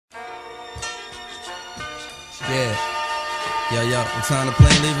Yeah. Yo, what time the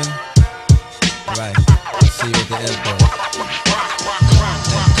plane leaving? Alright, see you at the airport.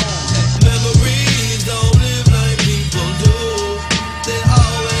 Memories don't live like people do. They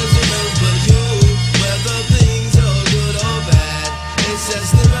always remember you, whether things are good or bad. It's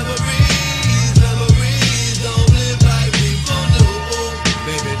just the memories. Memories don't live like people do.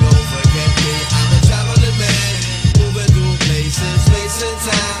 Baby, don't forget me. I'm a traveling man, moving through places, space and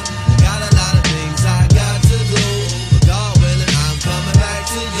time. Got a lot of things I got to do, but God willing, I'm coming back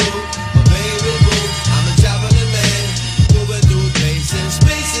to you. But baby boo, I'm a traveling man, moving through places,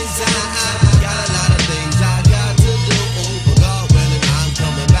 space and time. Got a lot of things I got to do, but God willing, I'm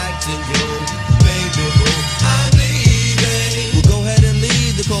coming back to you. Baby boo, I'm leaving. Well, go ahead and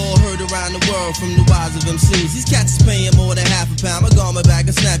leave the call heard around the world from the wise of MCs. These cats is paying more than half a pound. I got my bag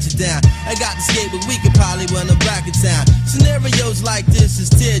and snatch it down. I got the skate, but we could probably run them back in town. Scenarios like this is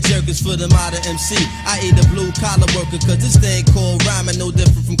tear jerkers for the modern MC. I ain't a blue collar worker, cause this thing called rhyming no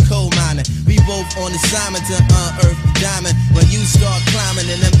different from coal mining. We both on assignment to unearth the diamond. When you start climbing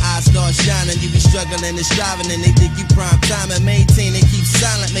and them eyes start shining, you be struggling and striving and they think you prime time and maintain and keep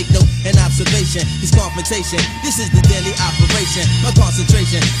silent. Make note and observation. This confrontation, this is the daily operation. My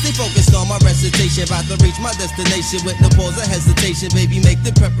concentration, stay focused on my recitation. About to reach my destination with no pause or hesitation. Baby, make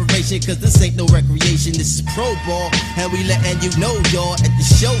the preparation, cause this ain't no recreation. This is pro ball, and we letting you know, y'all, at the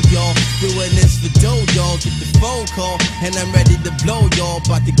show, y'all. Doing this for dough, y'all. Get the phone call, and I'm ready to blow, y'all.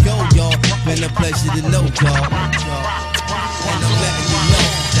 About to go, y'all. Been a pleasure to know, y'all. And I'm letting you know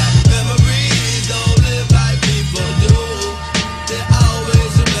that Memories don't live like people do. They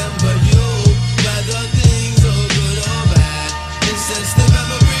always remember you, whether things are good or bad. It's just the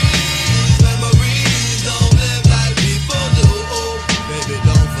memories. Memories don't live like people do. Baby,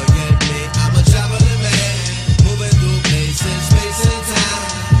 don't forget me. I'm a traveling man, moving through places, space and time.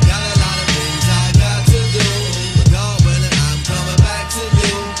 Got a lot of things I got to do, but God willing, I'm coming back to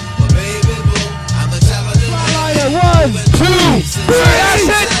you. But baby boo, I'm a traveling man. One, two, three,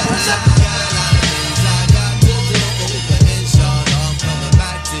 that's it.